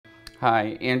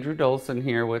Hi, Andrew Dolson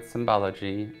here with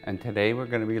Symbology, and today we're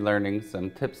going to be learning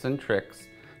some tips and tricks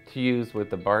to use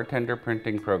with the BarTender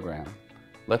printing program.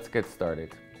 Let's get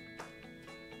started.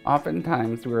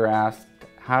 Oftentimes we're asked,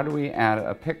 how do we add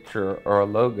a picture or a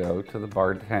logo to the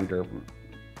BarTender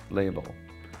label?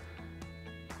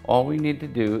 All we need to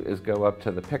do is go up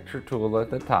to the picture tool at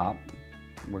the top.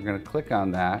 We're going to click on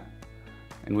that,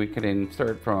 and we can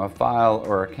insert from a file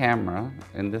or a camera.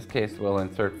 In this case, we'll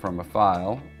insert from a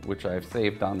file, which I've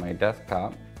saved on my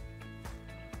desktop.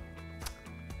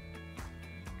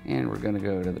 And we're going to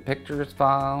go to the Pictures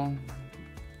file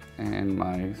and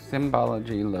my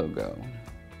Symbology logo.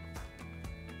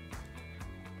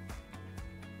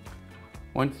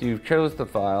 Once you've chose the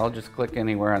file, just click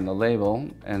anywhere on the label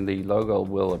and the logo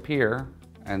will appear,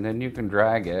 and then you can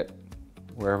drag it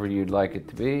wherever you'd like it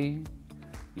to be.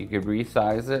 You could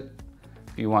resize it.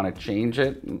 If you want to change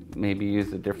it, maybe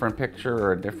use a different picture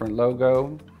or a different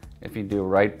logo. If you do a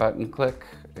right button click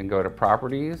and go to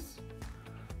Properties,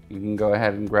 you can go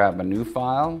ahead and grab a new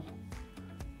file.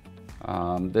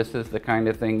 This is the kind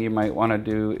of thing you might want to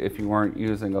do if you weren't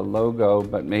using a logo,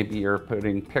 but maybe you're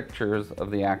putting pictures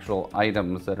of the actual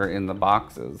items that are in the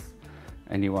boxes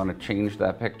and you want to change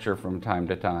that picture from time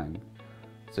to time.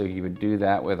 So you would do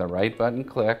that with a right button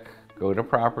click, go to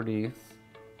Properties,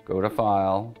 go to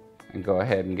File, and go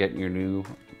ahead and get your new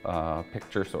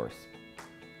picture source.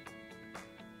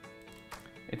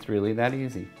 It's really that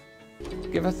easy.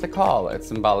 Give us a call at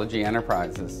Symbology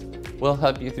Enterprises. We'll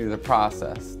help you through the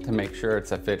process to make sure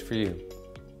it's a fit for you.